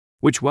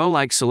which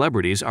well-liked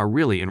celebrities are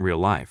really in real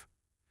life.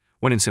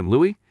 When in St.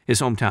 Louis,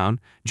 his hometown,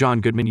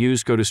 John Goodman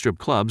used to go to strip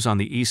clubs on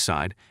the east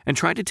side and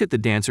tried to tip the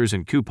dancers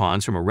in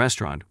coupons from a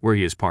restaurant where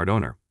he is part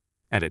owner.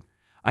 Edit.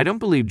 I don't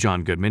believe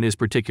John Goodman is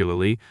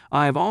particularly.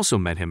 I have also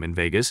met him in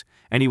Vegas,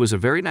 and he was a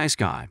very nice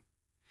guy.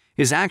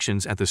 His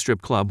actions at the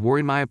strip club were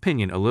in my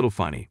opinion a little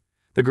funny.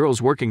 The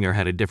girls working there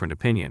had a different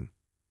opinion.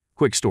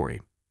 Quick story.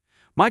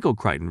 Michael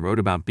Crichton wrote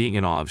about being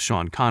in awe of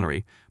Sean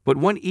Connery, but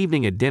one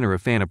evening at dinner a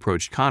fan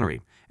approached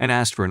Connery and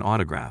asked for an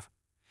autograph.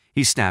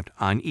 He snapped,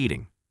 "I'm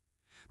eating."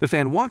 The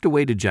fan walked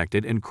away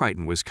dejected and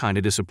Crichton was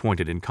kinda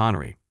disappointed in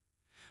Connery.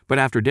 But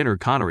after dinner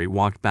Connery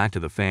walked back to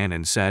the fan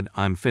and said,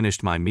 "I'm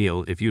finished my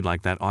meal if you'd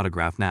like that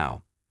autograph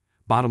now."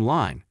 Bottom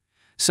line,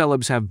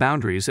 celebs have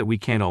boundaries that we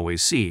can't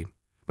always see,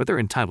 but they're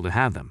entitled to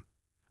have them.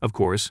 Of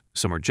course,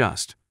 some are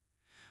just.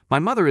 My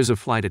mother is a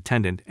flight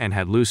attendant and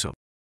had Lucy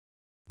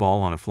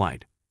ball on a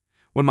flight.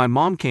 When my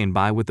mom came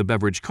by with the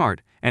beverage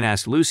cart and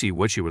asked Lucy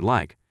what she would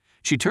like,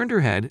 she turned her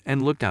head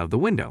and looked out of the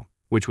window,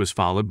 which was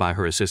followed by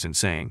her assistant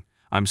saying,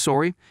 "I'm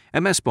sorry,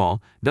 MS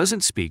Ball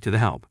doesn't speak to the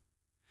help."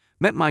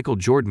 Met Michael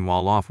Jordan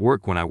while off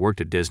work when I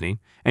worked at Disney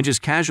and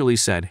just casually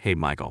said, "Hey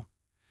Michael.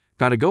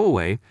 Gotta go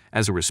away,"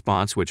 as a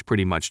response which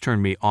pretty much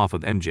turned me off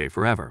of MJ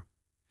forever.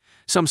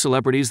 Some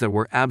celebrities that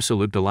were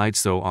absolute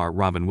delights though are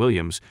Robin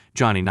Williams,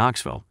 Johnny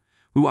Knoxville,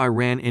 who I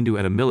ran into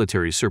at a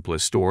military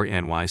surplus store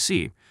in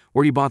NYC,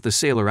 where he bought the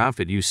sailor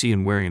outfit you see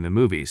him wearing in the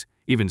movies,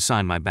 even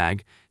signed my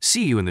bag,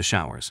 "See you in the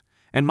showers,"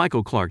 and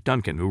Michael Clark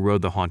Duncan who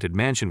rode the Haunted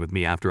Mansion with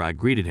me after I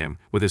greeted him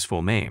with his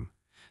full name.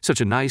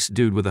 Such a nice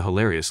dude with a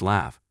hilarious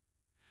laugh.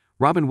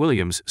 Robin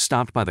Williams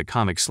stopped by the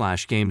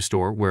comic/game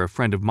store where a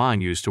friend of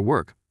mine used to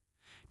work.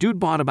 Dude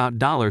bought about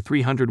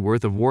 $300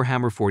 worth of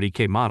Warhammer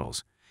 40K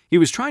models. He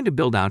was trying to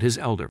build out his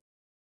elder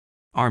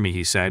army,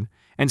 he said,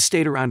 and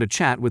stayed around to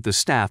chat with the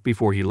staff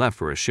before he left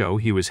for a show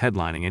he was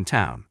headlining in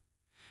town.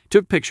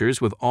 Took pictures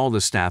with all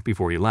the staff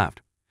before he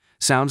left.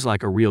 Sounds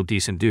like a real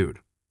decent dude.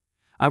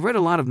 I've read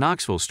a lot of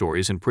Knoxville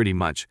stories and pretty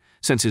much,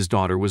 since his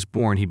daughter was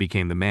born he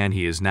became the man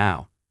he is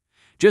now.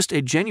 Just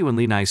a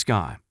genuinely nice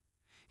guy.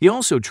 He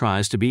also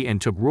tries to be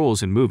and took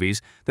roles in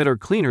movies that are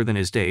cleaner than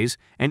his days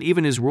and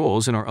even his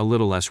roles in are a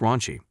little less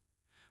raunchy.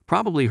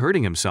 Probably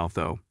hurting himself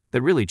though,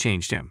 that really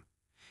changed him.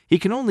 He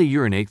can only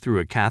urinate through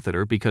a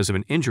catheter because of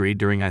an injury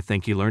during I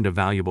think he learned a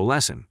valuable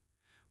lesson.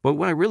 But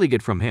what I really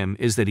get from him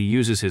is that he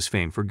uses his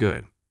fame for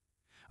good.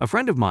 A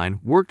friend of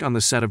mine worked on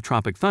the set of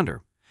Tropic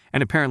Thunder,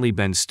 and apparently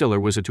Ben Stiller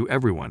was a to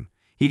everyone.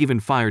 He'd even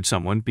fired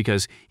someone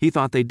because he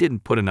thought they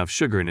didn't put enough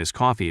sugar in his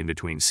coffee in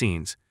between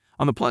scenes.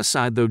 On the plus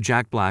side though,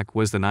 Jack Black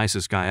was the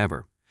nicest guy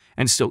ever,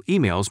 and still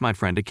emails my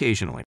friend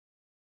occasionally.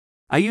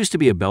 I used to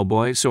be a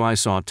bellboy, so I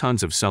saw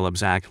tons of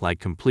celebs act like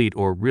complete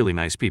or really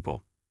nice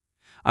people.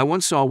 I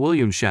once saw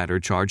William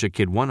Shatner charge a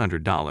kid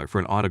 $100 for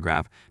an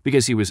autograph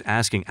because he was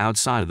asking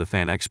outside of the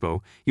fan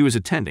expo he was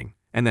attending,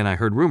 and then I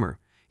heard rumor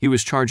he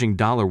was charging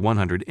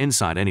 $100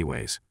 inside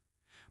anyways.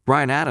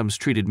 Bryan Adams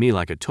treated me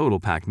like a total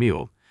pack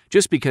mule,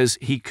 just because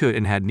he could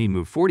and had me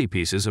move 40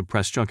 pieces of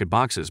press junket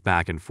boxes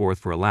back and forth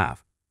for a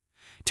laugh.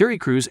 Terry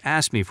Crews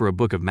asked me for a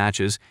book of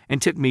matches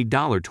and tipped me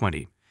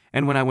 $20,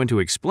 and when I went to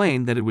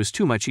explain that it was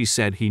too much he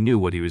said he knew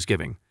what he was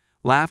giving,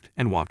 laughed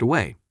and walked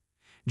away.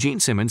 Gene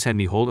Simmons had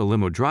me hold a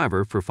limo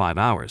driver for 5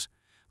 hours,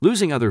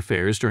 losing other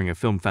fares during a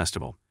film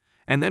festival,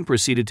 and then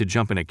proceeded to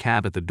jump in a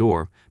cab at the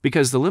door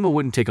because the limo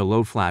wouldn't take a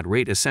low flat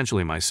rate,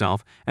 essentially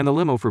myself and the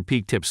limo for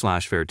peak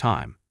tip/fare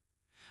time.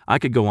 I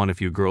could go on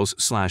if you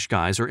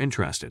girls/guys are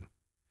interested.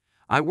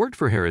 I worked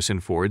for Harrison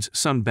Ford's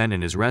son Ben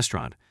in his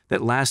restaurant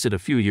that lasted a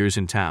few years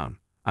in town.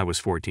 I was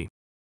 14.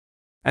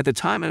 At the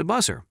time and a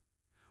busser.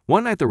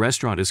 One night the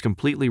restaurant is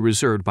completely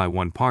reserved by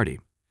one party.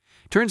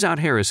 Turns out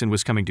Harrison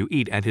was coming to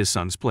eat at his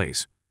son's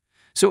place.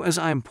 So as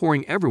I am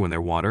pouring everyone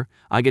their water,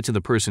 I get to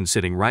the person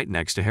sitting right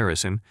next to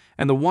Harrison,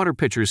 and the water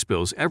pitcher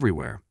spills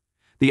everywhere.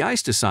 The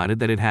ice decided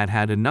that it had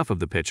had enough of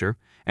the pitcher,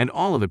 and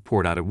all of it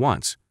poured out at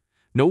once.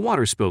 No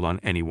water spilled on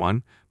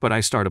anyone, but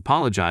I start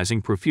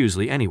apologizing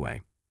profusely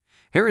anyway.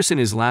 Harrison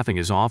is laughing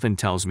his off and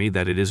tells me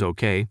that it is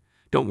okay,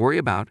 don't worry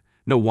about,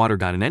 no water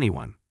got in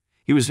anyone.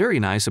 He was very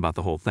nice about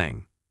the whole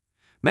thing.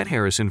 Met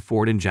Harrison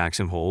Ford in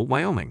Jackson Hole,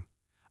 Wyoming.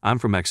 I'm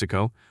from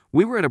Mexico.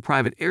 We were at a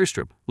private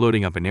airstrip,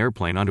 loading up an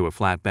airplane onto a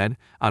flatbed.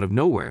 Out of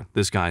nowhere,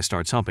 this guy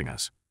starts humping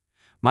us.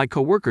 My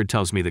coworker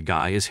tells me the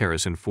guy is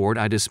Harrison Ford.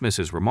 I dismiss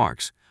his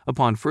remarks.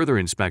 Upon further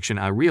inspection,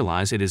 I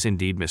realize it is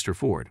indeed Mr.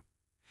 Ford.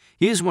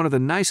 He is one of the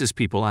nicest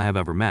people I have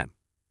ever met.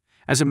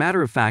 As a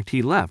matter of fact,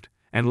 he left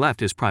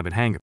his private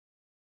hangar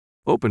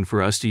open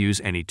for us to use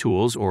any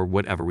tools or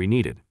whatever we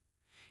needed.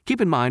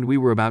 Keep in mind we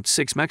were about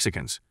 6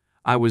 Mexicans.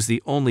 I was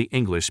the only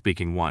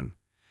English-speaking one.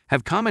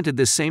 Have commented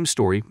this same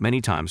story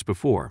many times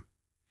before.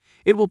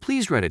 It will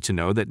please Reddit to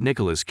know that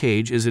Nicolas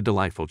Cage is a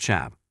delightful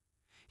chap.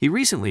 He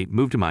recently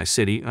moved to my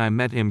city and I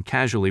met him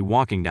casually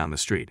walking down the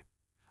street.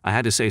 I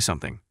had to say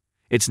something.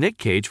 It's Nick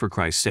Cage for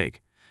Christ's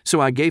sake.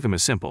 So I gave him a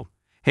simple,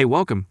 "Hey,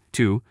 welcome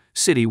to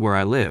city where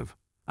I live.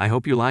 I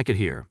hope you like it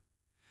here."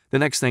 The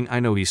next thing I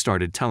know he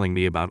started telling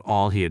me about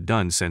all he had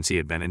done since he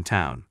had been in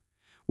town.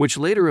 which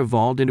later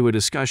evolved into a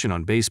discussion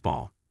on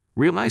baseball.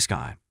 Real nice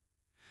guy.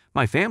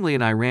 My family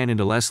and I ran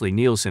into Leslie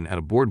Nielsen at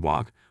a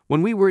boardwalk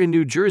when we were in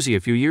New Jersey a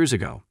few years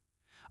ago.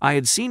 I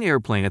had seen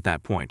Airplane at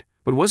that point,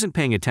 but wasn't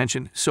paying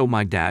attention, so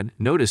my dad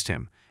noticed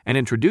him and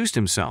introduced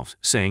himself,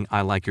 saying,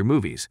 "I like your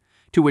movies,"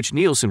 to which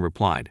Nielsen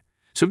replied,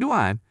 "So do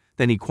I."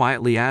 Then he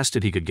quietly asked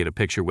if he could get a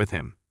picture with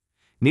him.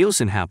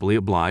 Nielsen happily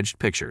obliged.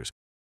 Pictures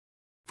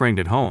framed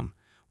at home,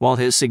 while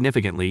his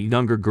significantly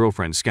younger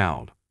girlfriend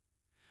scowled.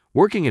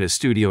 Working at a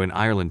studio in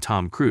Ireland,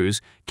 Tom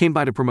Cruise came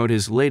by to promote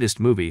his latest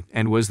movie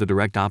and was the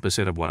direct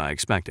opposite of what I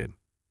expected.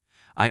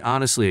 I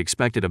honestly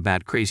expected a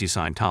bat-crazy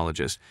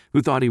Scientologist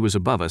who thought he was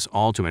above us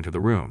all to enter the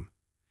room.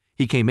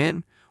 He came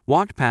in,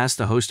 walked past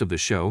the host of the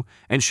show,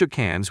 and shook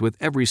hands with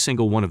every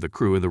single one of the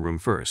crew in the room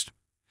first.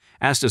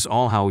 Asked us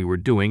all how we were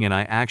doing, and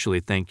I actually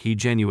think he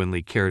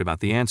genuinely cared about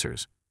the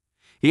answers.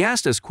 He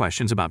asked us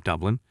questions about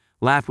Dublin,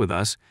 laughed with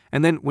us,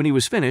 and then, when he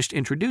was finished,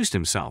 introduced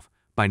himself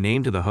by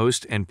name to the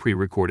host and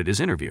pre-recorded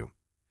his interview.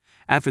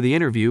 After the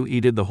interview,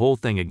 he did the whole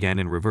thing again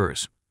in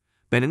reverse.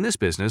 Been in this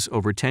business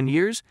over 10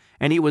 years,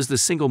 and he was the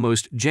single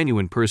most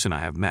genuine person I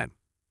have met.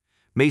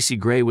 Macy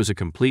Gray was a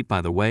complete,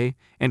 by the way,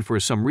 and for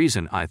some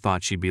reason I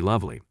thought she'd be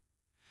lovely.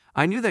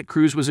 I knew that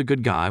Cruise was a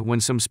good guy when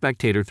some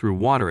spectator threw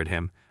water at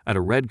him at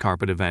a red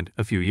carpet event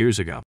a few years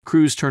ago.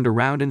 Cruise turned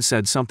around and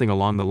said something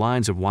along the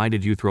lines of, "Why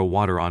did you throw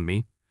water on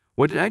me?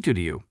 What did I do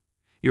to you?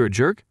 You're a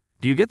jerk?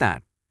 Do you get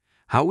that?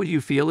 How would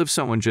you feel if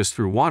someone just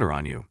threw water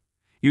on you?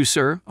 You,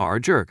 sir, are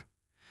a jerk."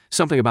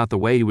 Something about the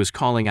way he was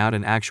calling out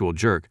an actual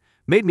jerk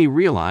made me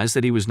realize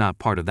that he was not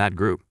part of that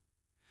group.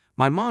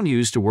 My mom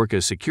used to work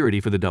as security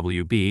for the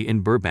WB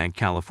in Burbank,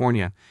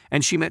 California,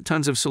 and she met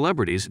tons of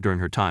celebrities during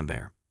her time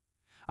there.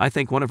 I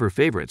think one of her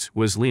favorites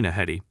was Lena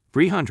Headey,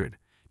 300,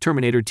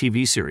 Terminator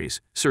TV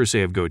series,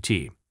 Cersei of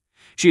Goatee.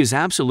 She is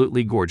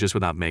absolutely gorgeous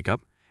without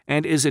makeup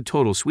and is a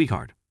total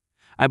sweetheart.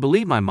 I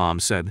believe my mom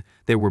said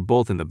they were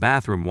both in the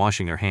bathroom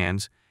washing their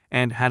hands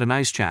and had a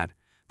nice chat,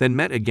 then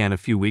met again a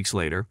few weeks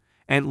later,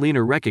 and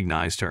Lena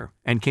recognized her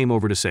and came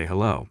over to say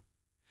hello.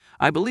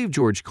 I believe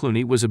George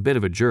Clooney was a bit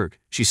of a jerk,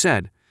 she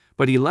said,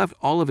 but he left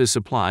all of his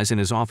supplies in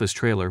his office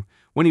trailer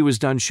when he was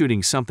done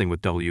shooting something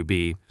with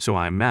WB, so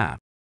I'm mad.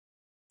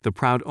 The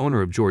proud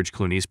owner of George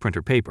Clooney's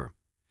printer paper.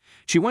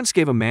 She once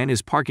gave a man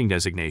his parking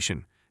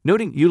designation,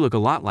 noting, "You look a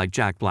lot like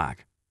Jack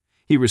Black."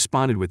 He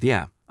responded with,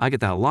 "Yeah, I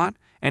get that a lot,"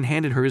 and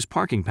handed her his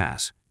parking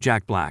pass.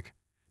 Jack Black.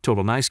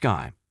 Total nice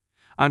guy.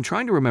 I'm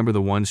trying to remember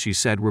the ones she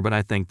said were, but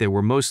I think they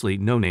were mostly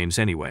no names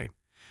anyway.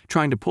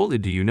 Trying to pull the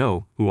 "Do you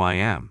know who I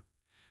am?"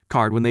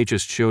 card when they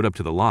just showed up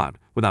to the lot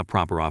without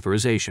proper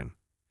authorization.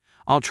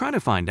 I'll try to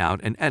find out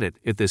and edit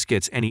if this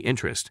gets any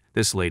interest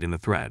this late in the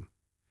thread.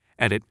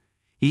 Edit.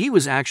 He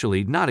was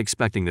actually not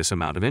expecting this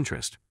amount of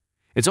interest.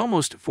 It's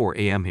almost 4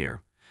 a.m.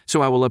 here,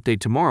 so I will update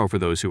tomorrow for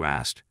those who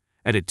asked.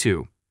 Edit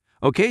 2.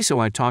 Okay, so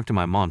I talked to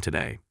my mom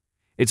today.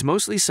 It's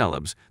mostly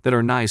celebs that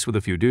are nice with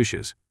a few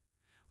douches.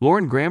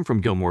 Lauren Graham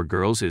from Gilmore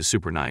Girls is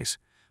super nice,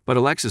 but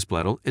Alexis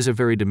Bledel is a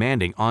very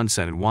demanding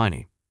on-set and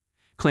whiny.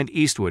 Clint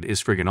Eastwood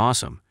is friggin'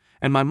 awesome,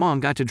 and my mom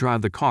got to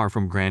drive the car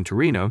from Gran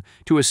Torino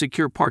to a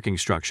secure parking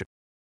structure.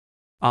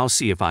 I'll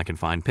see if I can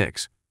find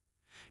pics.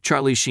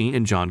 Charlie Sheen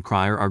and John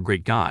Cryer are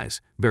great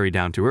guys, very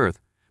down to earth,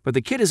 but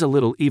the kid is a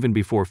little even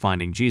before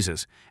finding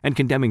Jesus and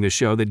condemning the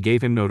show that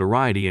gave him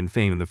notoriety and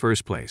fame in the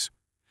first place.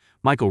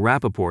 Michael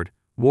Rappaport,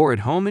 War at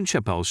Home and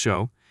Chappelle's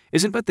Show,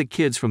 isn't, but the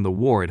kids from the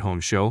War at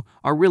Home show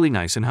are really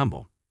nice and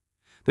humble.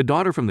 The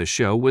daughter from the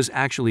show was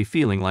actually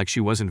feeling like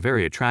she wasn't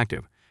very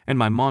attractive, and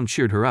my mom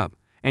cheered her up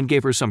and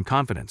gave her some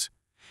confidence.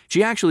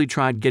 She actually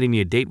tried getting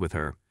me a date with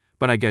her,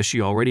 but I guess she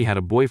already had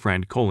a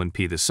boyfriend.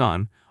 P. the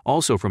son,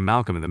 also from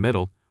Malcolm in the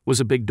Middle, was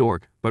a big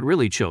dork, but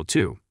really chill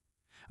too.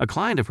 A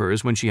client of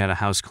hers when she had a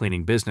house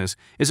cleaning business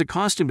is a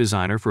costume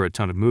designer for a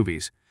ton of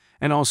movies,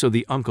 and also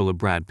the uncle of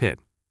Brad Pitt.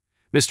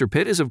 Mr.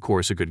 Pitt is of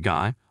course a good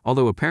guy,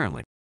 although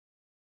apparently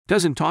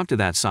doesn't talk to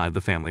that side of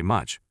the family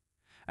much.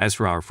 As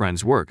for our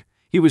friend's work,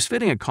 he was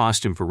fitting a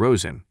costume for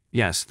Rosen,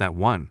 yes, that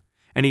one,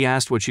 and he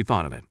asked what she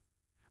thought of it.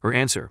 Her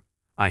answer: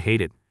 "I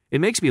hate it.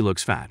 It makes me look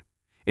fat."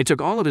 It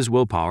took all of his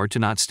willpower to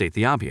not state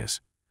the obvious.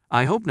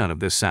 I hope none of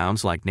this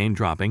sounds like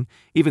name-dropping,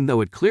 even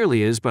though it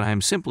clearly is, but I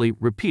am simply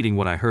repeating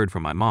what I heard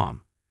from my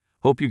mom.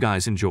 Hope you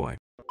guys enjoy.